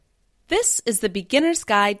This is the Beginner's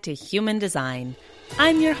Guide to Human Design.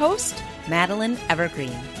 I'm your host, Madeline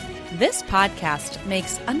Evergreen. This podcast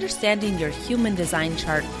makes understanding your human design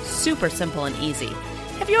chart super simple and easy.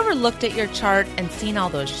 Have you ever looked at your chart and seen all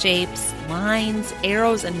those shapes, lines,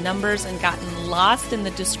 arrows, and numbers and gotten lost in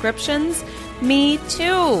the descriptions? Me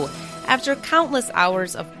too. After countless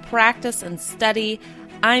hours of practice and study,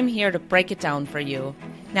 I'm here to break it down for you.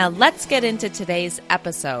 Now let's get into today's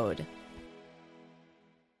episode.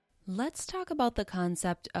 Let's talk about the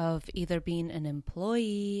concept of either being an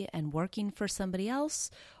employee and working for somebody else,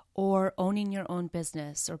 or owning your own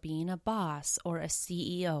business, or being a boss or a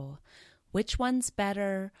CEO. Which one's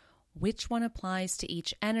better? Which one applies to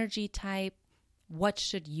each energy type? What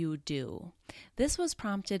should you do? This was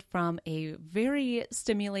prompted from a very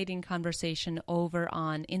stimulating conversation over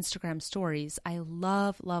on Instagram stories. I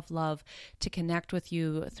love to connect with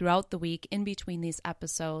you throughout the week in between these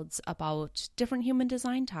episodes about different human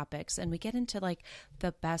design topics. And we get into like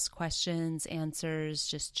the best questions, answers,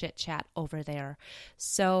 just chit chat over there.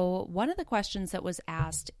 So one of the questions that was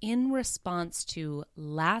asked in response to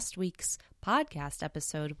last week's podcast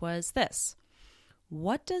episode was this: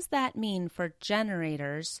 what does that mean for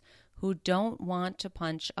generators who don't want to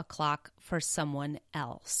punch a clock for someone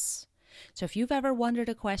else? So if you've ever wondered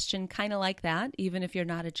a question kind of like that, even if you're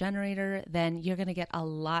not a generator, then you're going to get a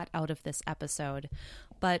lot out of this episode.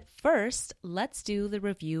 But first, let's do the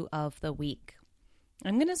review of the week.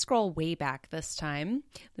 I'm going to scroll way back this time.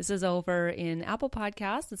 This is over in Apple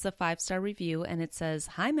Podcasts. It's a 5-star review, and it says,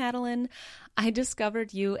 "Hi, Madeline. I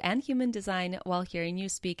discovered you and human design while hearing you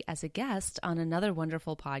speak as a guest on another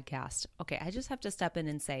wonderful podcast." Okay, I just have to step in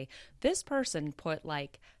and say, this person put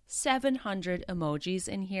like 700 emojis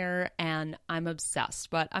in here, and I'm obsessed.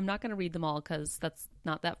 But I'm not going to read them all because that's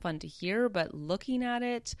not that fun to hear. But looking at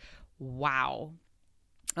it, wow.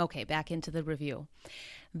 Okay, back into the review.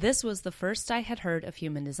 "This was the first I had heard of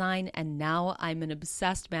human design, and now I'm an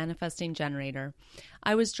obsessed manifesting generator.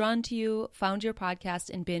 I was drawn to you, found your podcast,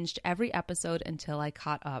 and binged every episode until I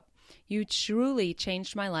caught up. You truly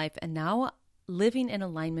changed my life, and now living in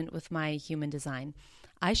alignment with my human design.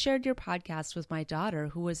 I shared your podcast with my daughter,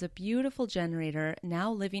 who was a beautiful generator, now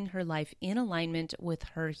living her life in alignment with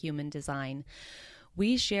her human design.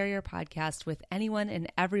 We share your podcast with anyone and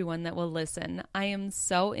everyone that will listen. I am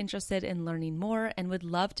so interested in learning more and would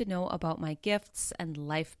love to know about my gifts and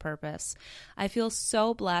life purpose. I feel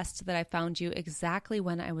so blessed that I found you exactly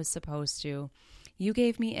when I was supposed to. You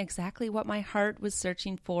gave me exactly what my heart was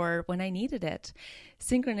searching for when I needed it.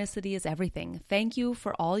 Synchronicity is everything. Thank you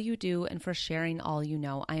for all you do and for sharing all you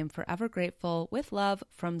know. I am forever grateful. With love,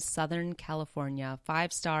 from Southern California."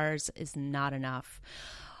 5 stars is not enough.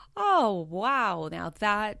 Oh, wow. Now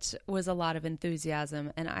that was a lot of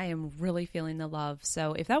enthusiasm, and I am really feeling the love.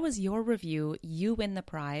 So if that was your review, you win the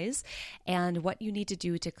prize. And what you need to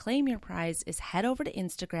do to claim your prize is head over to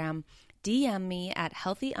Instagram, DM me at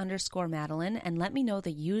healthy_Madeline, and let me know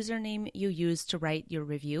the username you used to write your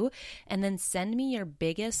review, and then send me your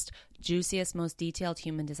biggest, juiciest, most detailed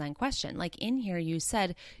human design question. Like in here, you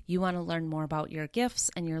said you want to learn more about your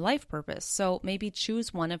gifts and your life purpose. So maybe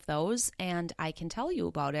choose one of those and I can tell you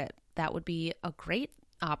about it. That would be a great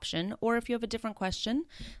option. Or if you have a different question,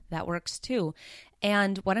 that works too.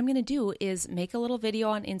 And what I'm going to do is make a little video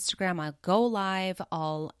on Instagram. I'll go live.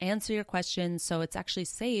 I'll answer your questions. So it's actually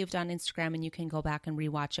saved on Instagram and you can go back and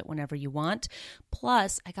rewatch it whenever you want.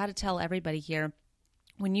 Plus, I got to tell everybody here,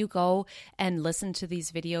 when you go and listen to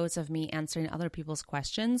these videos of me answering other people's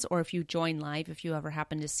questions, or if you join live, if you ever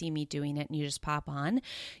happen to see me doing it and you just pop on,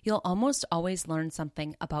 you'll almost always learn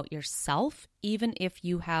something about yourself, even if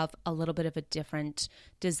you have a little bit of a different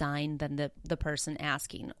design than the person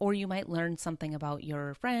asking. Or you might learn something about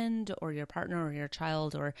your friend or your partner or your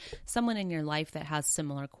child or someone in your life that has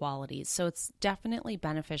similar qualities. So it's definitely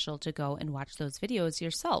beneficial to go and watch those videos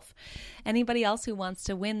yourself. Anybody else who wants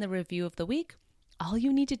to win the review of the week, all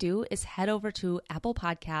you need to do is head over to Apple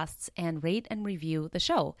Podcasts and rate and review the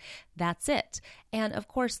show. That's it. And of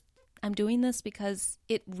course, I'm doing this because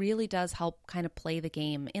it really does help kind of play the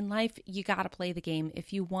game. In life, you got to play the game.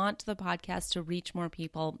 If you want the podcast to reach more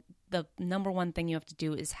people, the number one thing you have to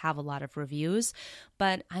do is have a lot of reviews.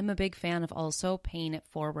 But I'm a big fan of also paying it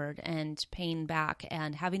forward and paying back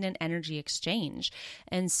and having an energy exchange.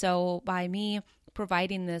 And so by me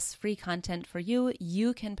providing this free content for you,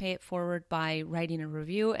 you can pay it forward by writing a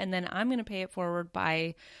review, and then I'm going to pay it forward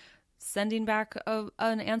by sending back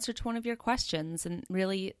an answer to one of your questions and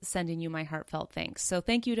really sending you my heartfelt thanks. So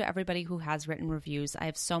thank you to everybody who has written reviews. I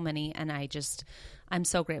have so many, and I'm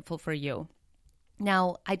so grateful for you.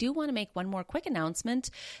 Now, I do want to make one more quick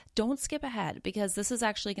announcement. Don't skip ahead because this is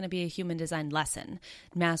actually going to be a human design lesson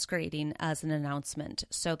masquerading as an announcement.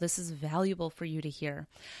 So this is valuable for you to hear.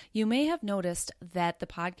 You may have noticed that the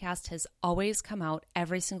podcast has always come out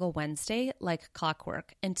every single Wednesday like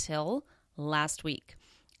clockwork until last week.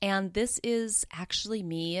 And this is actually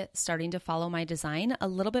me starting to follow my design a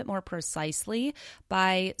little bit more precisely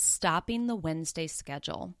by stopping the Wednesday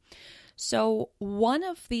schedule. So one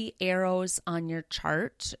of the arrows on your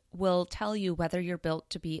chart will tell you whether you're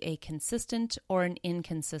built to be a consistent or an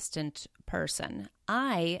inconsistent person.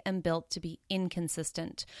 I am built to be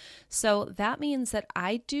inconsistent. So that means that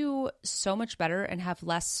I do so much better and have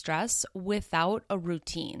less stress without a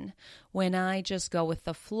routine. When I just go with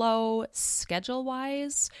the flow,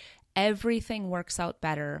 schedule-wise, everything works out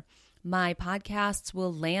better. My podcasts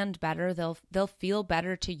will land better. They'll feel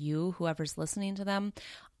better to you, whoever's listening to them.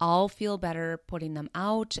 I'll feel better putting them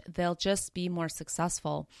out. They'll just be more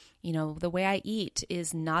successful. You know, the way I eat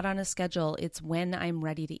is not on a schedule. It's when I'm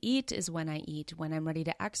ready to eat is when I eat. When I'm ready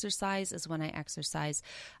to exercise is when I exercise.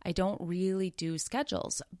 I don't really do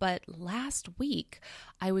schedules. But last week,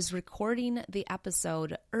 I was recording the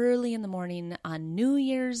episode early in the morning on New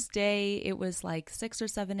Year's Day. It was like 6 or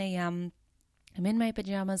 7 a.m. I'm in my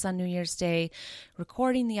pajamas on New Year's Day,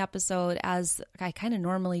 recording the episode as I kind of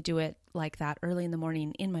normally do it like that early in the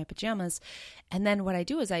morning in my pajamas. And then what I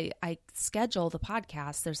do is I schedule the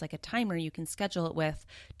podcast. There's like a timer you can schedule it with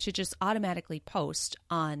to just automatically post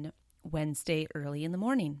on Wednesday early in the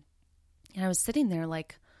morning. And I was sitting there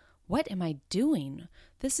like, what am I doing?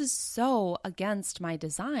 This is so against my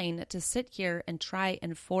design to sit here and try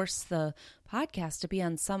and force the podcast to be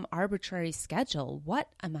on some arbitrary schedule. What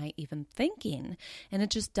am I even thinking? And it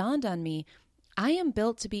just dawned on me, I am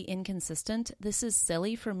built to be inconsistent. This is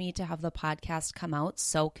silly for me to have the podcast come out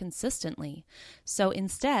so consistently. So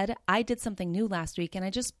instead, I did something new last week and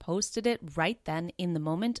I just posted it right then in the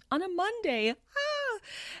moment on a Monday.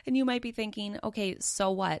 And you might be thinking, okay,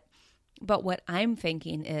 so what? But what I'm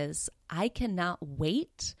thinking is I cannot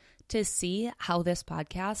wait to see how this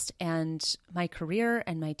podcast and my career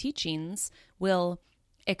and my teachings will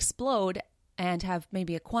explode and have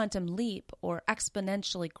maybe a quantum leap or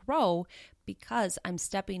exponentially grow because I'm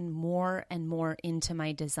stepping more and more into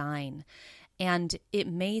my design. And it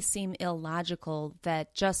may seem illogical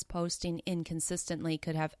that just posting inconsistently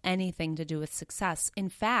could have anything to do with success. In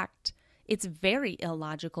fact, it's very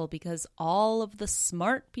illogical because all of the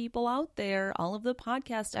smart people out there, all of the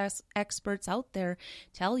podcast experts out there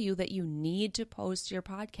tell you that you need to post your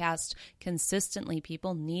podcast consistently.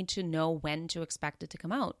 People need to know when to expect it to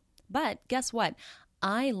come out. But guess what?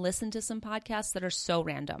 I listen to some podcasts that are so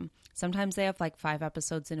random. Sometimes they have like 5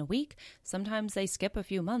 episodes in a week. Sometimes they skip a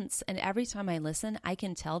few months. And every time I listen, I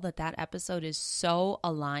can tell that that episode is so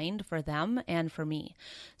aligned for them and for me.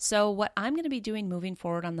 So what I'm going to be doing moving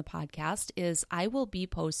forward on the podcast is I will be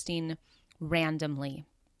posting randomly.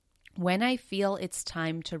 When I feel it's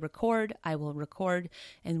time to record, I will record.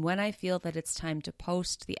 And when I feel that it's time to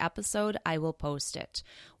post the episode, I will post it.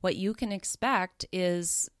 What you can expect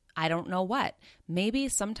is I don't know what. Maybe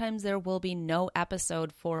sometimes there will be no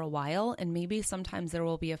episode for a while, and maybe sometimes there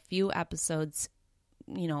will be a few episodes,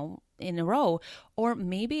 in a row. Or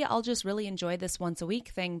maybe I'll just really enjoy this once a week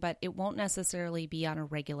thing, but it won't necessarily be on a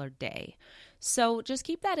regular day. So just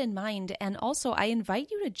keep that in mind. And also, I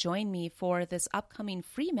invite you to join me for this upcoming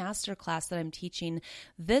free masterclass that I'm teaching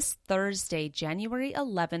this Thursday, January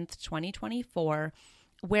 11th, 2024.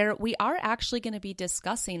 Where we are actually going to be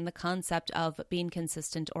discussing the concept of being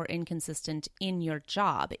consistent or inconsistent in your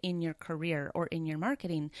job, in your career, or in your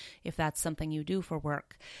marketing, if that's something you do for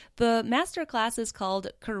work. The masterclass is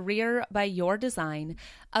called Career by Your Design.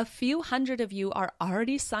 A few hundred of you are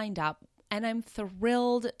already signed up, and I'm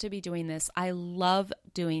thrilled to be doing this. I love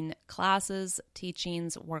doing classes,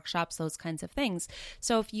 teachings, workshops, those kinds of things.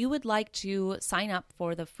 So if you would like to sign up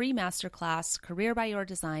for the free masterclass, Career by Your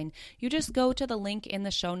Design, you just go to the link in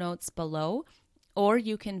the show notes below, or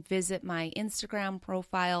you can visit my Instagram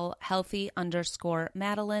profile,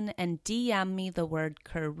 healthy_Madeline, and DM me the word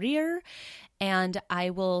career, and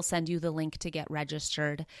I will send you the link to get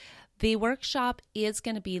registered. The workshop is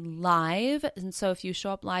going to be live, and so if you show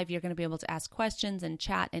up live, you're going to be able to ask questions and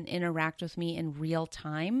chat and interact with me in real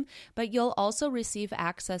time, but you'll also receive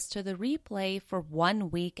access to the replay for 1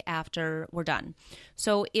 week after we're done.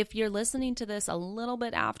 So if you're listening to this a little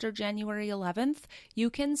bit after January 11th, you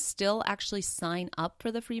can still actually sign up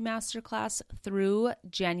for the free masterclass through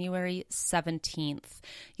January 17th.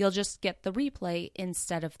 You'll just get the replay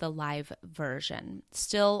instead of the live version.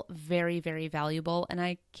 Still very, very valuable, and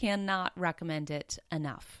I cannot recommend it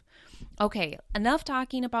enough. Okay, enough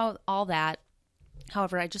talking about all that.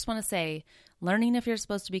 However, I just want to say, learning if you're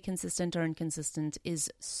supposed to be consistent or inconsistent is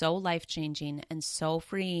so life-changing and so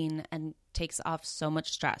freeing and takes off so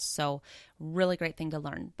much stress. So really great thing to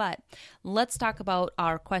learn. But let's talk about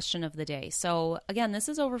our question of the day. So again, this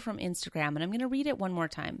is over from Instagram, and I'm going to read it one more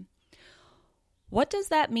time. What does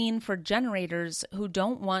that mean for generators who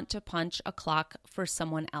don't want to punch a clock for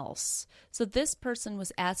someone else? So this person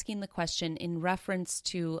was asking the question in reference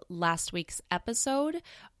to last week's episode,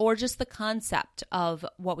 or just the concept of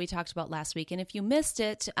what we talked about last week. And if you missed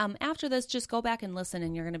it, after this, just go back and listen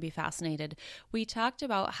and you're going to be fascinated. We talked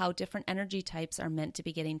about how different energy types are meant to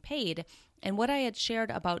be getting paid. And what I had shared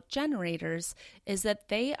about generators is that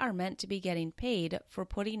they are meant to be getting paid for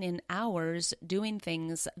putting in hours doing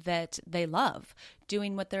things that they love,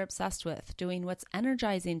 doing what they're obsessed with, doing what's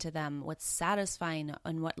energizing to them, what's satisfying,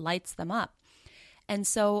 and what lights them up. And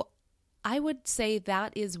so I would say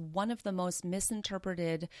that is one of the most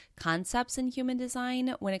misinterpreted concepts in human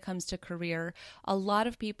design when it comes to career. A lot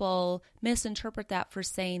of people misinterpret that for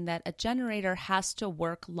saying that a generator has to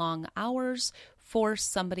work long hours for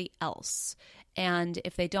somebody else. And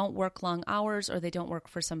if they don't work long hours or they don't work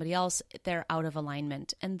for somebody else, they're out of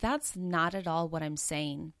alignment. And that's not at all what I'm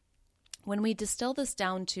saying. When we distill this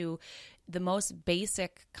down to the most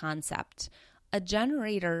basic concept, a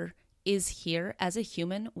generator is here as a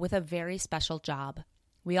human with a very special job.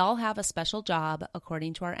 We all have a special job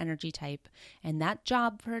according to our energy type, and that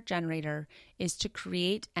job for a generator is to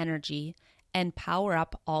create energy and power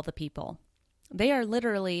up all the people. They are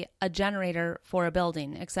literally a generator for a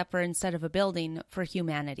building, except for instead of a building, for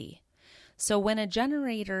humanity. So when a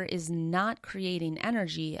generator is not creating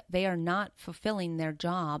energy, they are not fulfilling their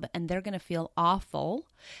job, and they're going to feel awful,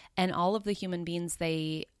 and all of the human beings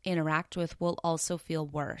they interact with will also feel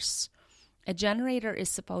worse. A generator is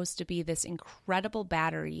supposed to be this incredible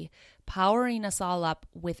battery powering us all up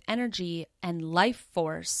with energy and life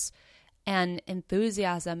force and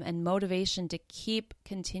enthusiasm and motivation to keep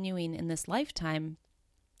continuing in this lifetime.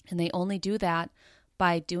 And they only do that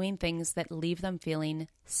by doing things that leave them feeling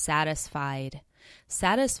satisfied.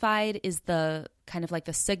 Satisfied is the kind of like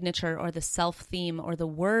the signature or the self-theme or the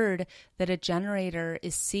word that a generator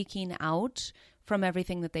is seeking out from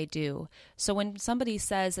everything that they do. So when somebody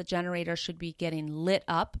says a generator should be getting lit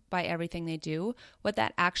up by everything they do, what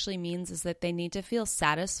that actually means is that they need to feel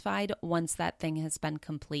satisfied once that thing has been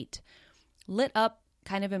complete. Lit up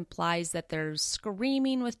kind of implies that they're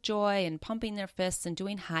screaming with joy and pumping their fists and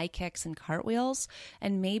doing high kicks and cartwheels.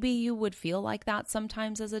 And maybe you would feel like that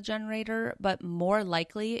sometimes as a generator, but more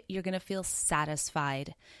likely you're going to feel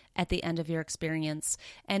satisfied at the end of your experience.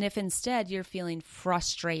 And if instead you're feeling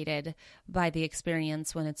frustrated by the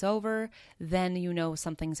experience when it's over, then you know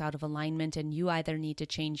something's out of alignment and you either need to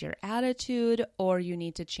change your attitude or you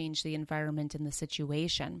need to change the environment in the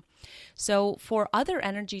situation. So for other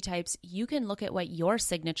energy types, you can look at what your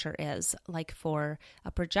signature is. Like for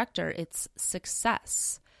a projector, it's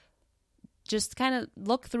success. Just kind of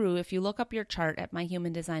look through. If you look up your chart at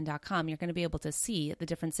myhumandesign.com, you're going to be able to see the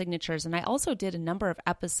different signatures. And I also did a number of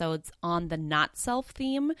episodes on the not self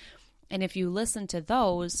theme. And if you listen to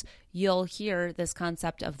those, you'll hear this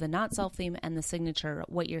concept of the not self theme and the signature,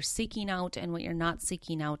 what you're seeking out and what you're not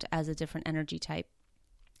seeking out as a different energy type.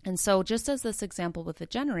 And so just as this example with the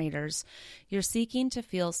generators, you're seeking to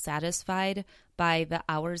feel satisfied by the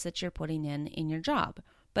hours that you're putting in your job,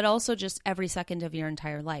 but also just every second of your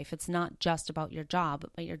entire life. It's not just about your job,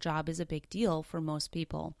 but your job is a big deal for most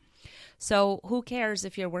people. So who cares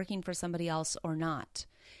if you're working for somebody else or not?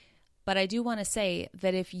 But I do want to say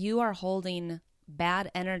that if you are holding bad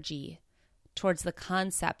energy towards the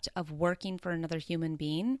concept of working for another human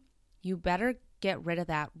being, you better get rid of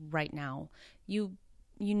that right now. You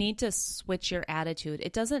need to switch your attitude.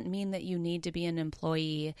 It doesn't mean that you need to be an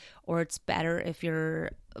employee or it's better if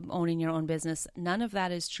you're owning your own business. None of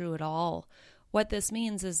that is true at all. What this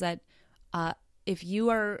means is that if you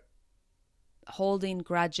are holding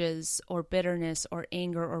grudges or bitterness or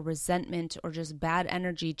anger or resentment or just bad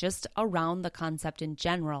energy just around the concept in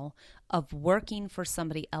general of working for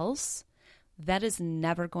somebody else, that is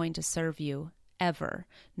never going to serve you ever,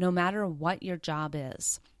 no matter what your job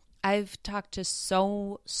is. I've talked to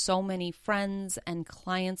so many friends and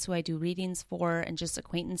clients who I do readings for and just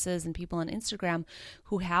acquaintances and people on Instagram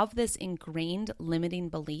who have this ingrained limiting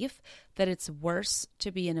belief that it's worse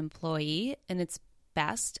to be an employee and it's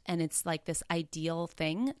best and it's like this ideal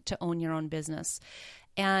thing to own your own business.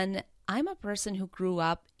 And I'm a person who grew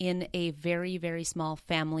up in a very, very small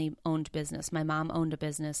family-owned business. My mom owned a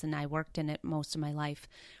business and I worked in it most of my life.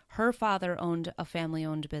 Her father owned a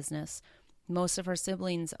family-owned business. Most of her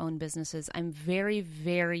siblings own businesses. I'm very,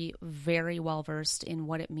 very, very well versed in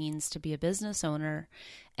what it means to be a business owner,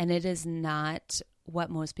 and it is not what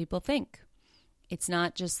most people think. It's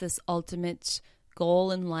not just this ultimate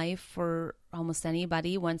goal in life for almost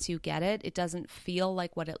anybody. Once you get it, it doesn't feel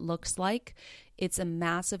like what it looks like. It's a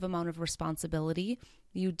massive amount of responsibility.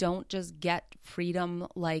 You don't just get freedom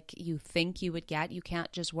like you think you would get. You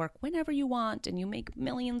can't just work whenever you want and you make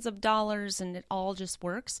millions of dollars and it all just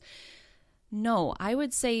works. No, I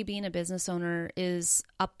would say being a business owner is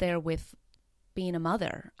up there with being a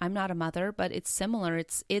mother. I'm not a mother, but it's similar.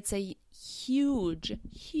 It's a huge,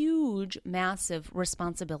 huge, massive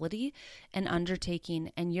responsibility and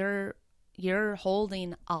undertaking, and you're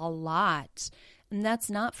holding a lot. And that's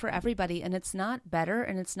not for everybody, and it's not better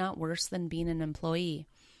and it's not worse than being an employee.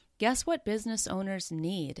 Guess what business owners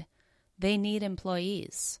need? They need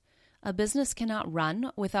employees. A business cannot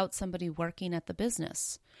run without somebody working at the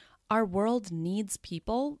business. Our world needs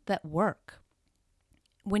people that work.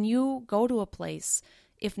 When you go to a place,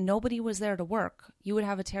 if nobody was there to work, you would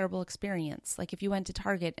have a terrible experience. Like if you went to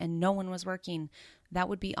Target and no one was working, that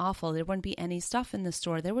would be awful. There wouldn't be any stuff in the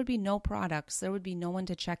store. There would be no products. There would be no one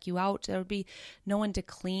to check you out. There would be no one to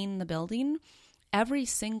clean the building. Every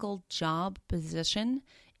single job position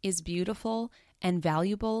is beautiful and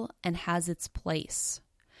valuable and has its place.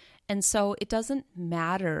 And so it doesn't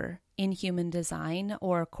matter in human design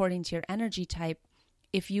or according to your energy type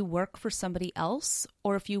if you work for somebody else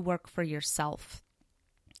or if you work for yourself.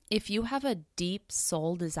 If you have a deep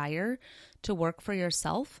soul desire to work for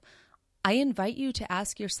yourself, I invite you to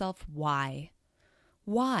ask yourself why.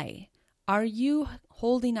 Why? Are you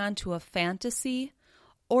holding on to a fantasy,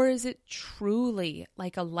 or is it truly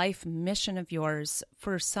like a life mission of yours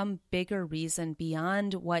for some bigger reason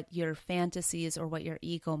beyond what your fantasies or what your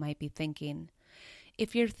ego might be thinking?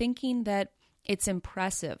 If you're thinking that it's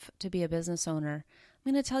impressive to be a business owner,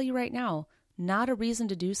 I'm going to tell you right now, not a reason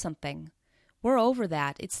to do something. We're over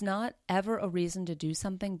that. It's not ever a reason to do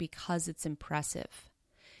something because it's impressive.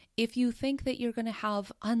 If you think that you're going to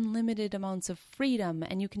have unlimited amounts of freedom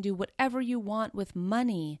and you can do whatever you want with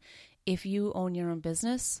money if you own your own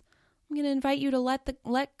business, I'm going to invite you to let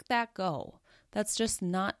that go. That's just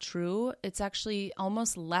not true. It's actually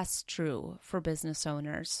almost less true for business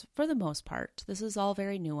owners for the most part. This is all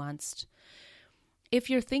very nuanced. If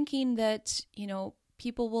you're thinking that,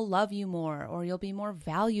 people will love you more, or you'll be more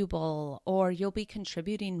valuable, or you'll be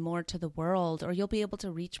contributing more to the world, or you'll be able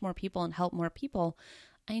to reach more people and help more people,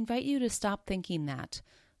 I invite you to stop thinking that.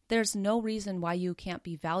 There's no reason why you can't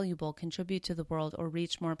be valuable, contribute to the world, or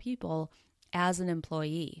reach more people as an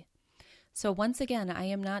employee. So once again, I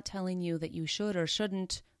am not telling you that you should or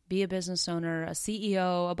shouldn't be a business owner, a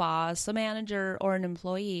CEO, a boss, a manager, or an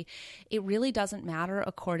employee. It really doesn't matter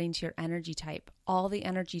according to your energy type. All the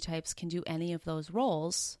energy types can do any of those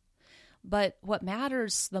roles. But what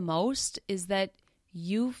matters the most is that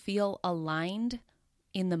you feel aligned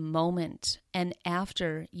in the moment and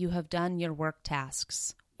after you have done your work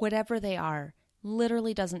tasks, whatever they are,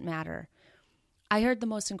 literally doesn't matter. I heard the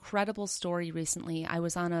most incredible story recently. I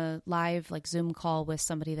was on a live Zoom call with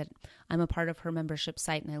somebody that I'm a part of her membership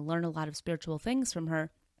site, and I learned a lot of spiritual things from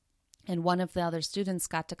her. And one of the other students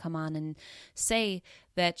got to come on and say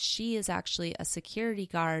that she is actually a security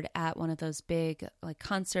guard at one of those big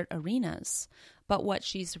concert arenas. But what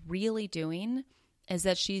she's really doing is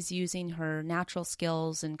that she's using her natural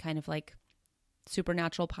skills and kind of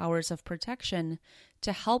supernatural powers of protection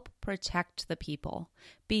to help protect the people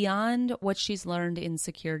beyond what she's learned in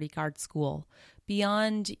security guard school,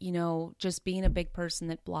 beyond, just being a big person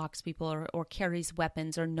that blocks people or carries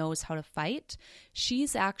weapons or knows how to fight.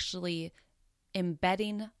 She's actually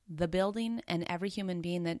embedding the building and every human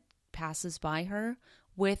being that passes by her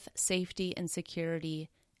with safety and security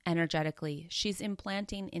energetically. She's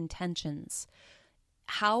implanting intentions.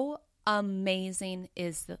 How amazing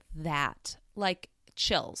is that?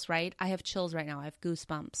 Chills, right? I have chills right now. I have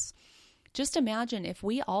goosebumps. Just imagine if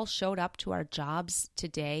we all showed up to our jobs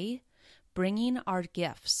today, bringing our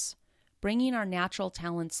gifts, bringing our natural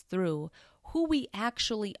talents through, who we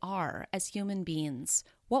actually are as human beings,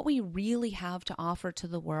 what we really have to offer to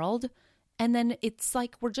the world. And then it's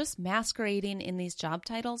like we're just masquerading in these job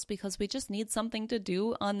titles because we just need something to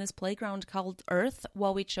do on this playground called Earth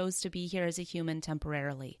while we chose to be here as a human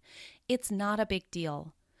temporarily. It's not a big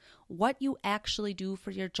deal. What you actually do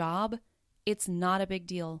for your job, it's not a big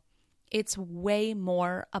deal. It's way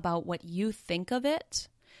more about what you think of it,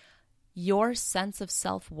 your sense of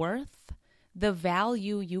self-worth, the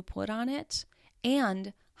value you put on it,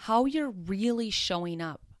 and how you're really showing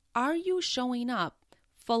up. Are you showing up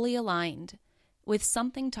fully aligned with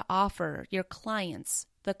something to offer your clients,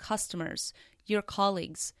 the customers, your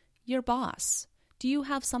colleagues, your boss? Do you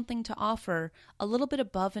have something to offer a little bit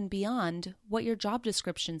above and beyond what your job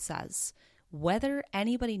description says? Whether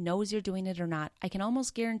anybody knows you're doing it or not, I can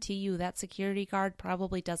almost guarantee you that security guard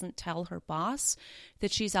probably doesn't tell her boss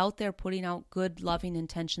that she's out there putting out good, loving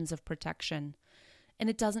intentions of protection. And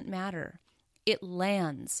it doesn't matter. It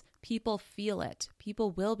lands. People feel it.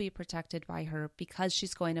 People will be protected by her because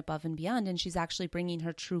she's going above and beyond, and she's actually bringing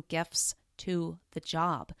her true gifts to the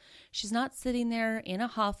job. She's not sitting there in a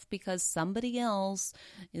huff because somebody else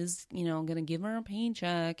is, going to give her a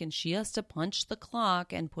paycheck and she has to punch the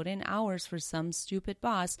clock and put in hours for some stupid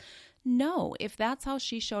boss. No, if that's how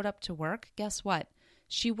she showed up to work, guess what?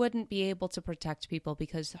 She wouldn't be able to protect people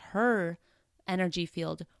because her energy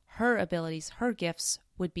field, her abilities, her gifts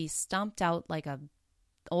would be stomped out like a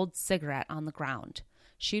old cigarette on the ground.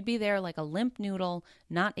 She'd be there like a limp noodle,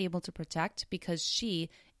 not able to protect because she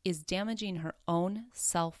is damaging her own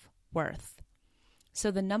self-worth. So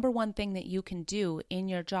the number one thing that you can do in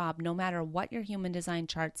your job, no matter what your human design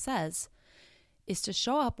chart says, is to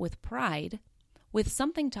show up with pride, with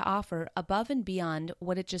something to offer above and beyond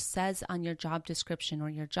what it just says on your job description or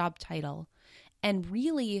your job title, and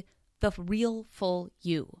really the real full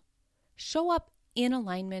you. Show up in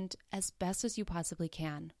alignment as best as you possibly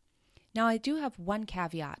can. Now, I do have one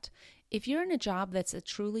caveat. If you're in a job that's a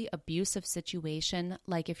truly abusive situation,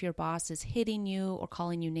 like if your boss is hitting you or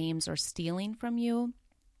calling you names or stealing from you,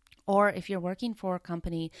 or if you're working for a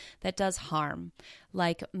company that does harm,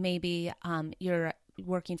 like maybe you're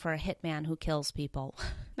working for a hitman who kills people.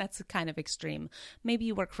 That's kind of extreme. Maybe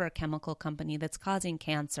you work for a chemical company that's causing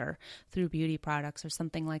cancer through beauty products or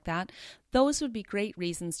something like that. Those would be great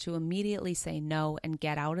reasons to immediately say no and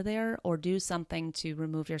get out of there or do something to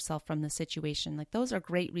remove yourself from the situation. Like those are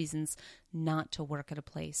great reasons not to work at a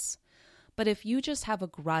place. But if you just have a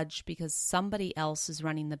grudge because somebody else is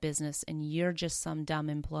running the business and you're just some dumb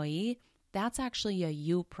employee, that's actually a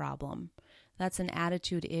you problem. That's an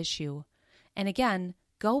attitude issue. And again,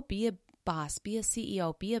 go be a boss, be a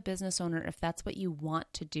CEO, be a business owner if that's what you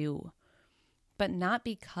want to do, but not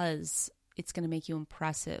because it's going to make you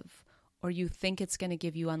impressive or you think it's going to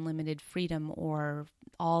give you unlimited freedom or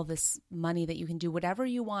all this money that you can do whatever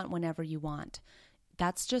you want whenever you want.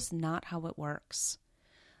 That's just not how it works.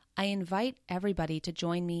 I invite everybody to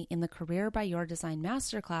join me in the Career by Your Design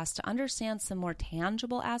Masterclass to understand some more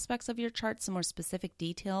tangible aspects of your chart, some more specific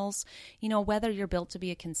details, whether you're built to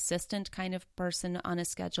be a consistent kind of person on a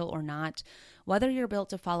schedule or not, whether you're built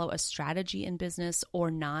to follow a strategy in business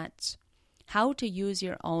or not, how to use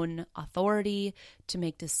your own authority to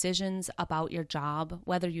make decisions about your job,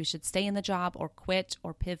 whether you should stay in the job or quit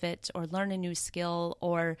or pivot or learn a new skill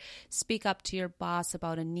or speak up to your boss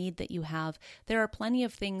about a need that you have. There are plenty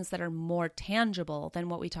of things that are more tangible than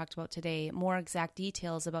what we talked about today, more exact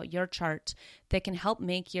details about your chart that can help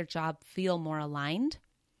make your job feel more aligned,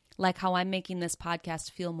 like how I'm making this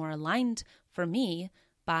podcast feel more aligned for me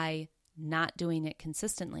by not doing it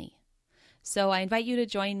consistently. So I invite you to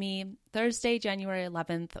join me Thursday, January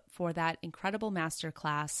 11th for that incredible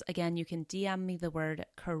masterclass. Again, you can DM me the word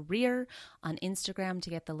career on Instagram to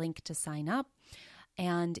get the link to sign up.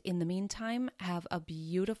 And in the meantime, have a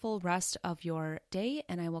beautiful rest of your day,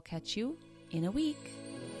 and I will catch you in a week.